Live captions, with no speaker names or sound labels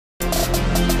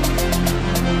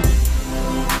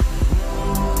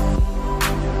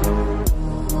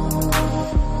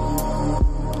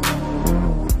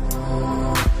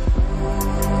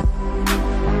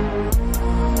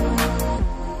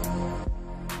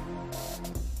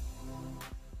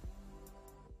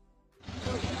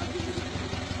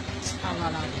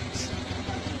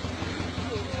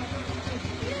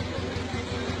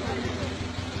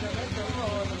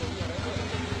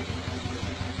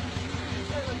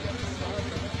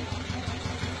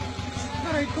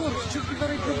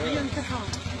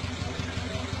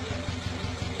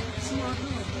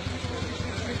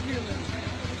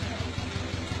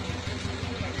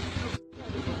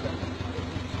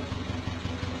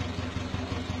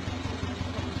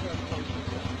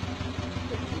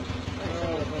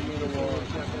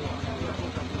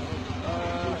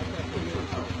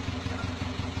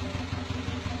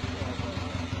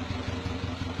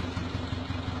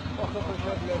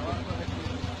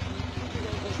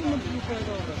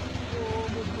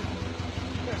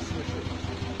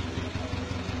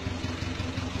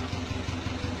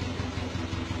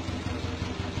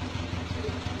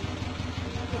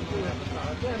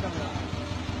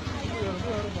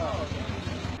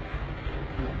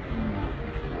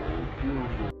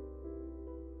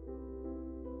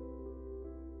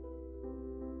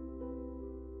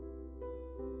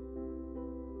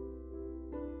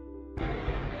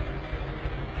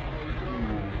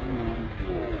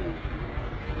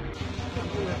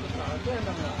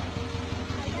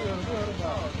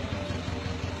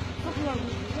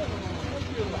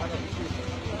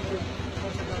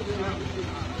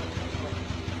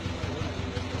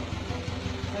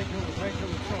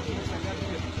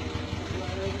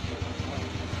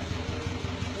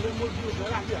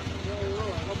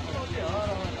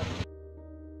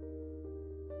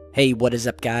Hey, what is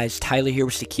up, guys? Tyler here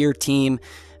with Secure Team.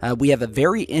 We have a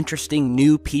very interesting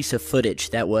new piece of footage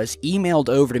that was emailed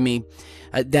over to me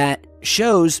that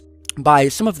shows by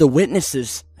some of the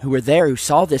witnesses who were there who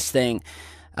saw this thing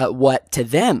what to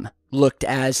them looked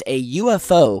as a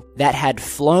UFO that had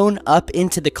flown up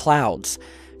into the clouds,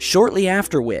 shortly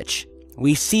after which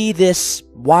we see this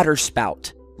water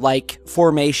spout like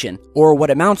formation, or what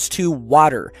amounts to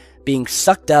water being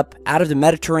sucked up out of the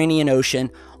Mediterranean Ocean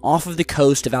off of the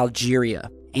coast of Algeria.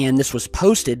 And this was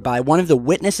posted by one of the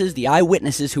witnesses, the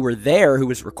eyewitnesses who were there, who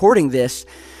was recording this,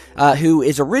 who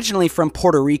is originally from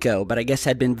Puerto Rico, but I guess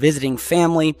had been visiting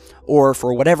family or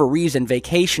for whatever reason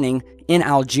vacationing in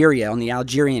Algeria on the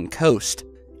Algerian coast.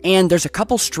 And there's a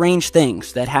couple strange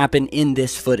things that happen in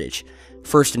this footage.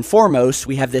 First and foremost,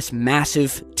 we have this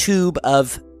massive tube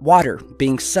of water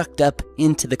being sucked up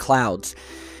into the clouds.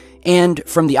 And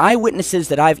from the eyewitnesses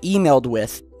that I've emailed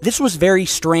with, this was very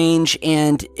strange,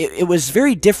 and it was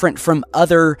very different from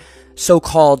other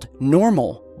so-called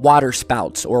normal water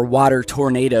spouts, or water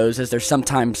tornadoes as they're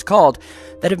sometimes called,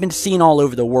 that have been seen all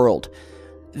over the world.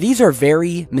 These are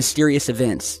very mysterious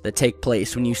events that take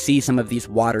place when you see some of these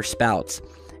water spouts.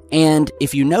 And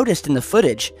if you noticed in the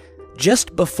footage,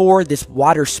 just before this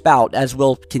water spout, as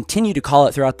we'll continue to call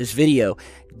it throughout this video,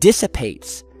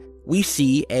 dissipates, we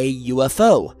see a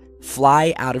UFO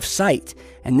fly out of sight.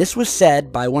 And this was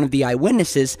said by one of the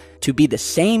eyewitnesses to be the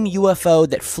same UFO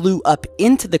that flew up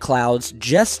into the clouds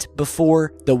just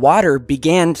before the water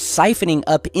began siphoning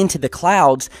up into the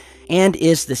clouds, and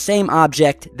is the same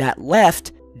object that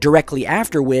left directly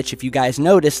after which, if you guys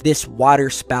notice, this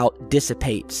water spout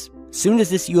dissipates soon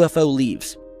as this UFO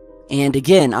leaves. And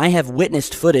again, I have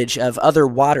witnessed footage of other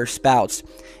water spouts,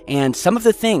 and some of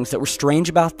the things that were strange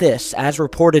about this, as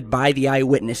reported by the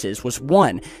eyewitnesses, was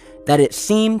one, that it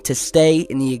seemed to stay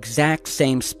in the exact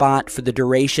same spot for the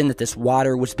duration that this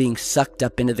water was being sucked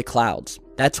up into the clouds.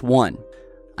 That's one.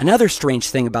 Another strange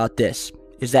thing about this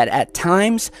is that at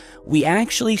times we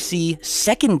actually see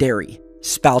secondary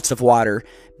spouts of water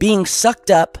being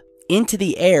sucked up into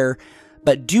the air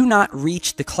but do not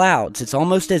reach the clouds. It's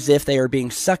almost as if they are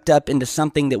being sucked up into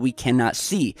something that we cannot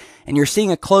see. And you're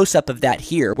seeing a close-up of that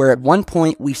here, where at one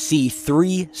point we see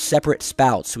 3 separate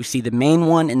spouts. We see the main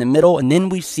one in the middle, and then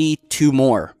we see 2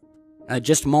 more,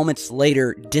 just moments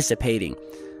later dissipating.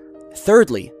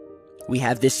 Thirdly, we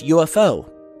have this UFO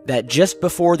that just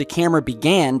before the camera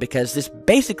began, because this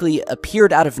basically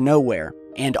appeared out of nowhere,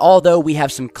 and although we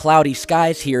have some cloudy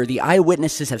skies here, the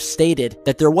eyewitnesses have stated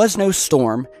that there was no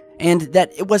storm, and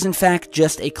that it was in fact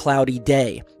just a cloudy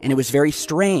day. And it was very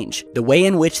strange, the way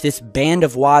in which this band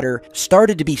of water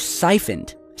started to be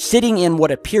siphoned, sitting in what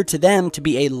appeared to them to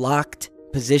be a locked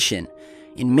position.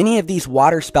 In many of these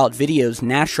water spout videos,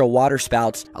 natural water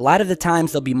spouts, a lot of the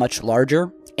times they'll be much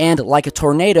larger, and like a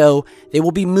tornado, they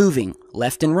will be moving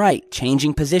left and right,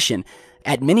 changing position,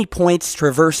 at many points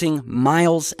traversing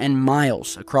miles and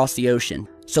miles across the ocean.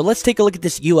 So let's take a look at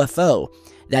this UFO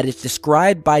that is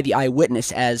described by the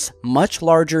eyewitness as much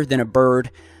larger than a bird,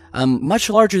 much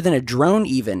larger than a drone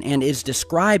even, and is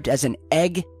described as an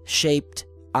egg-shaped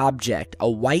object, a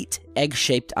white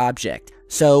egg-shaped object.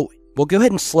 So We'll go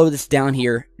ahead and slow this down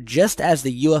here just as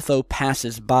the UFO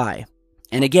passes by.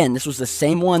 And again, this was the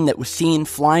same one that was seen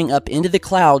flying up into the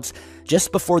clouds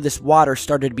just before this water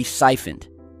started to be siphoned.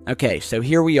 Okay, so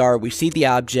here we are, we see the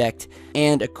object,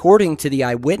 and according to the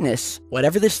eyewitness,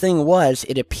 whatever this thing was,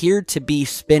 it appeared to be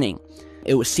spinning.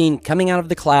 It was seen coming out of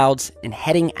the clouds and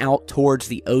heading out towards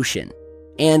the ocean.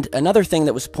 And another thing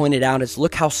that was pointed out is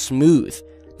look how smooth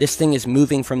this thing is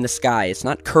moving from the sky. It's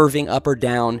not curving up or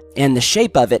down, and the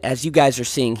shape of it, as you guys are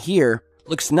seeing here,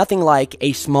 looks nothing like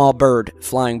a small bird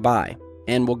flying by.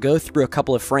 And we'll go through a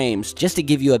couple of frames just to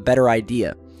give you a better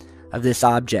idea of this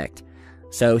object.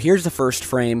 So here's the first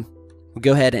frame. We'll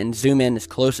go ahead and zoom in as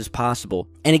close as possible.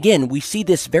 And again, we see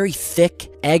this very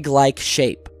thick, egg-like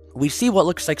shape. We see what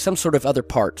looks like some sort of other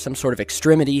part, some sort of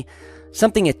extremity,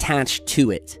 something attached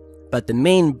to it. But the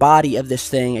main body of this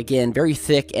thing, again, very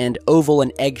thick and oval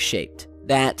and egg-shaped,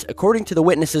 that, according to the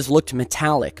witnesses, looked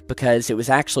metallic because it was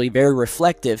actually very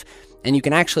reflective. And you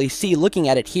can actually see, looking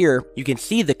at it here, you can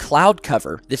see the cloud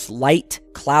cover, this light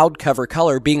cloud cover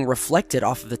color being reflected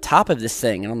off of the top of this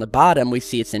thing. And on the bottom, we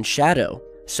see it's in shadow.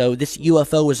 So this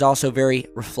UFO is also very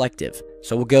reflective.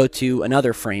 So we'll go to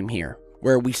another frame here,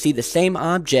 where we see the same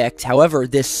object. However,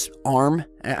 this arm,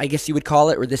 I guess you would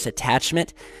call it, or this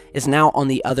attachment, is now on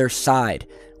the other side,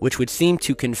 which would seem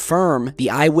to confirm the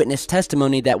eyewitness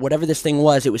testimony that whatever this thing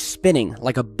was, it was spinning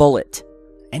like a bullet.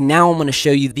 And now I'm going to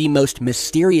show you the most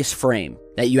mysterious frame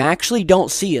that you actually don't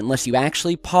see unless you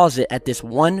actually pause it at this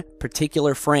one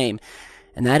particular frame.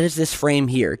 And that is this frame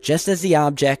here. Just as the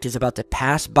object is about to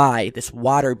pass by, this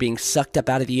water being sucked up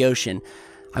out of the ocean,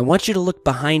 I want you to look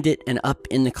behind it and up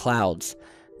in the clouds.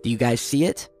 Do you guys see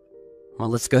it? Well,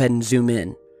 let's go ahead and zoom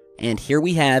in. And here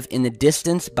we have, in the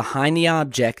distance behind the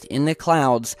object in the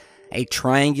clouds, a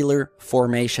triangular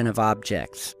formation of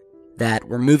objects that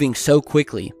were moving so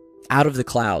quickly out of the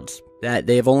clouds that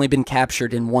they have only been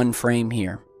captured in one frame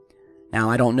here. Now,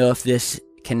 I don't know if this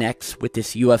connects with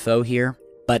this UFO here,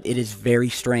 but it is very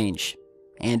strange.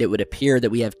 And it would appear that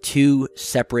we have two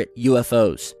separate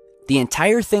UFOs. The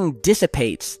entire thing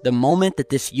dissipates the moment that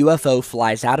this UFO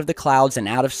flies out of the clouds and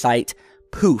out of sight.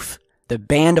 Poof, the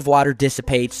band of water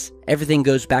dissipates, everything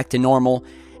goes back to normal,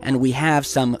 and we have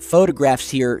some photographs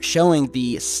here showing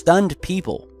the stunned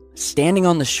people standing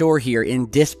on the shore here in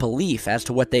disbelief as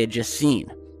to what they had just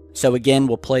seen. So again,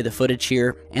 we'll play the footage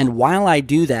here, and while I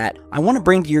do that, I want to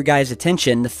bring to your guys'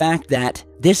 attention the fact that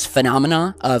this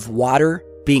phenomena of water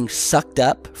being sucked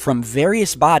up from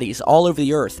various bodies all over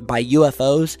the earth by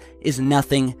UFOs is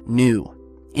nothing new.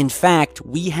 In fact,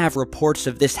 we have reports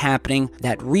of this happening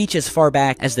that reach as far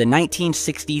back as the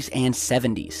 1960s and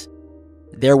 70s.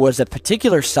 There was a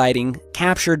particular sighting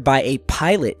captured by a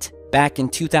pilot back in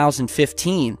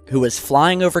 2015 who was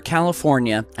flying over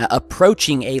California,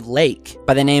 approaching a lake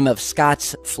by the name of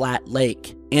Scotts Flat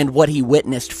Lake. And what he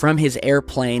witnessed from his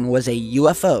airplane was a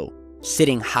UFO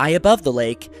sitting high above the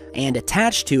lake, and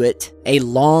attached to it a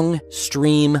long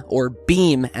stream, or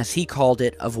beam as he called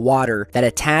it, of water that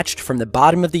attached from the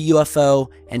bottom of the UFO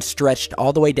and stretched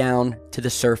all the way down to the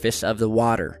surface of the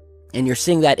water. And you're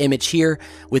seeing that image here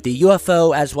with the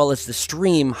UFO as well as the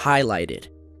stream highlighted.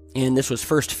 And this was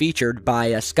first featured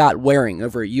by Scott Waring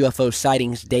over at UFO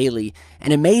Sightings Daily.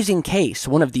 An amazing case,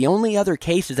 one of the only other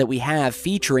cases that we have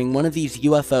featuring one of these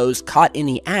UFOs caught in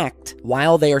the act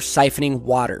while they are siphoning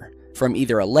water from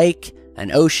either a lake,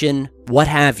 an ocean, what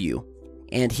have you.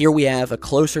 And here we have a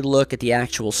closer look at the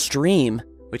actual stream,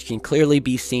 which can clearly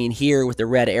be seen here with the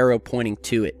red arrow pointing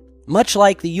to it. Much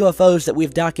like the UFOs that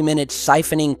we've documented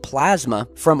siphoning plasma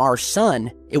from our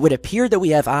sun, it would appear that we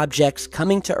have objects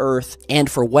coming to Earth, and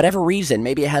for whatever reason,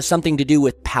 maybe it has something to do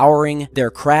with powering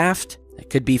their craft, it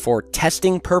could be for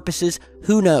testing purposes,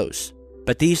 who knows?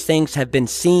 But these things have been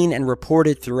seen and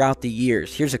reported throughout the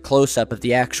years. Here's a close-up of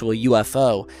the actual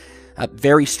UFO.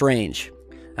 Very strange.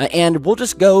 And we'll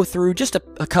just go through just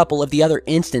a couple of the other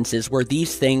instances where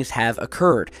these things have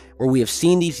occurred, where we have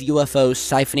seen these UFOs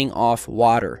siphoning off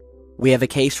water. We have a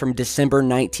case from December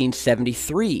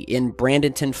 1973 in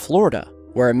Bradenton, Florida,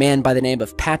 where a man by the name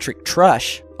of Patrick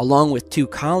Trush, along with two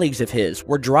colleagues of his,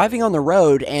 were driving on the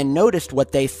road and noticed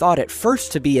what they thought at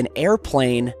first to be an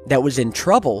airplane that was in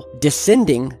trouble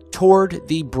descending toward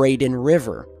the Braden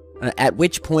River, at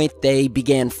which point they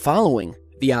began following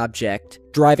the object,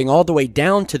 driving all the way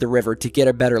down to the river to get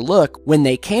a better look, when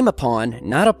they came upon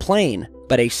not a plane,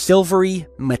 but a silvery,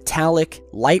 metallic,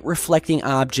 light-reflecting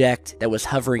object that was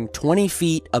hovering 20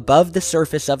 feet above the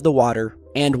surface of the water,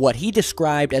 and what he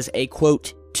described as a,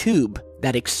 quote, tube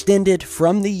that extended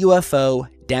from the UFO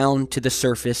down to the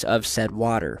surface of said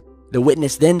water. The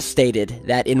witness then stated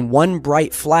that in one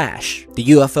bright flash, the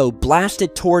UFO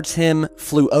blasted towards him,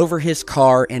 flew over his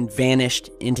car, and vanished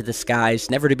into the skies,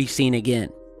 never to be seen again.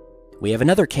 We have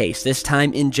another case, this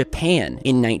time in Japan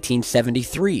in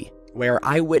 1973, where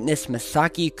eyewitness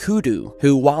Masaki Kudo,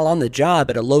 who while on the job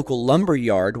at a local lumber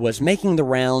yard was making the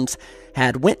rounds,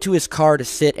 had went to his car to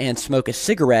sit and smoke a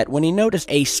cigarette when he noticed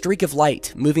a streak of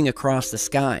light moving across the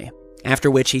sky,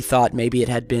 after which he thought maybe it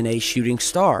had been a shooting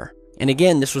star. And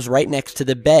again, this was right next to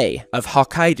the bay of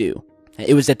Hokkaido.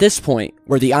 It was at this point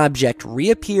where the object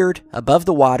reappeared above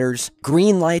the waters,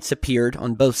 green lights appeared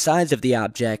on both sides of the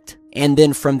object, and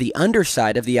then from the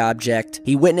underside of the object,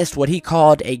 he witnessed what he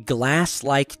called a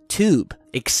glass-like tube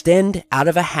extend out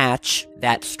of a hatch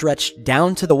that stretched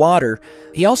down to the water.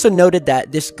 He also noted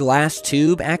that this glass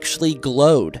tube actually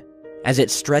glowed as it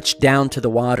stretched down to the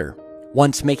water.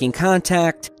 Once making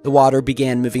contact, the water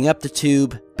began moving up the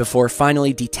tube before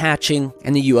finally detaching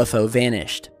and the UFO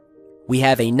vanished. We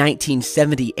have a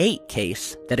 1978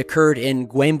 case that occurred in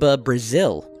Guemba,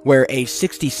 Brazil, where a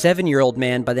 67-year-old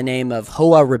man by the name of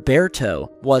João Roberto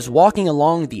was walking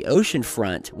along the ocean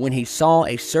front when he saw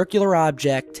a circular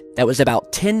object that was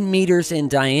about 10 meters in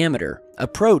diameter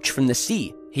approach from the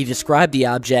sea. He described the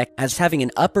object as having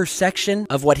an upper section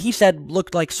of what he said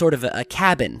looked like sort of a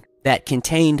cabin that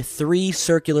contained 3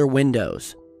 circular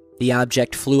windows. The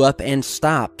object flew up and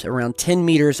stopped around 10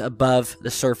 meters above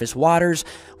the surface waters,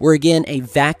 where again a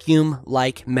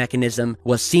vacuum-like mechanism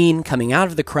was seen coming out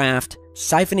of the craft,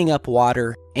 siphoning up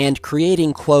water, and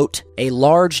creating, quote, a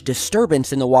large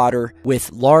disturbance in the water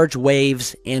with large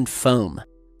waves and foam.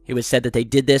 It was said that they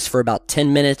did this for about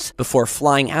 10 minutes before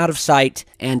flying out of sight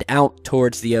and out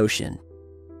towards the ocean.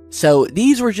 So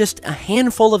these were just a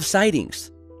handful of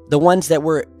sightings, the ones that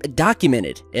were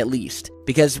documented at least,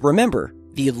 because remember,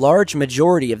 the large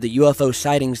majority of the UFO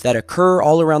sightings that occur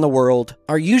all around the world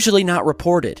are usually not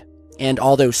reported. And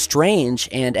although strange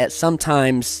and at some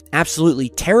times absolutely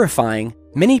terrifying,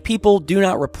 many people do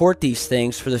not report these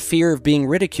things for the fear of being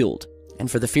ridiculed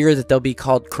and for the fear that they'll be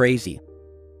called crazy.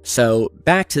 So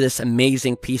back to this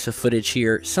amazing piece of footage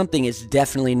here, something is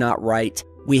definitely not right.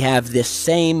 We have this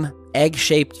same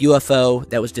egg-shaped UFO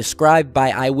that was described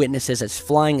by eyewitnesses as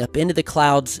flying up into the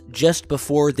clouds just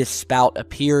before this spout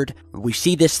appeared. We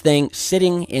see this thing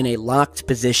sitting in a locked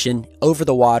position over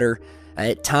the water.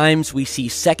 At times, we see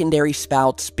secondary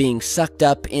spouts being sucked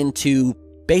up into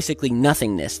basically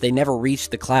nothingness. They never reach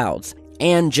the clouds.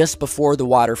 And just before the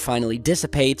water finally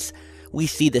dissipates, we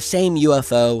see the same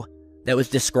UFO that was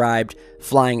described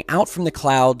flying out from the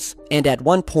clouds, and at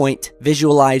one point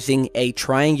visualizing a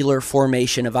triangular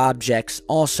formation of objects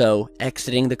also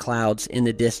exiting the clouds in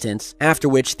the distance, after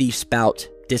which the spout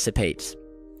dissipates.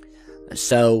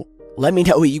 So let me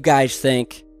know what you guys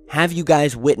think. Have you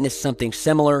guys witnessed something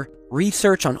similar?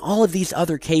 Research on all of these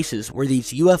other cases where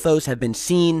these UFOs have been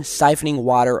seen siphoning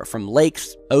water from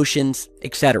lakes, oceans,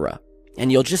 etc.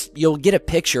 And you'll get a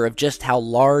picture of just how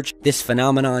large this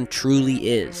phenomenon truly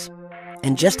is,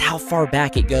 and just how far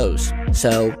back it goes.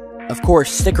 So, of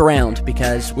course, stick around,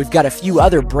 because we've got a few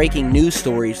other breaking news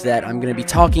stories that I'm going to be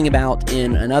talking about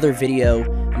in another video.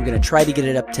 I'm going to try to get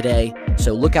it up today,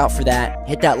 so look out for that.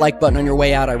 Hit that like button on your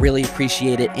way out, I really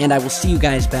appreciate it, and I will see you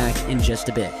guys back in just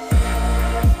a bit.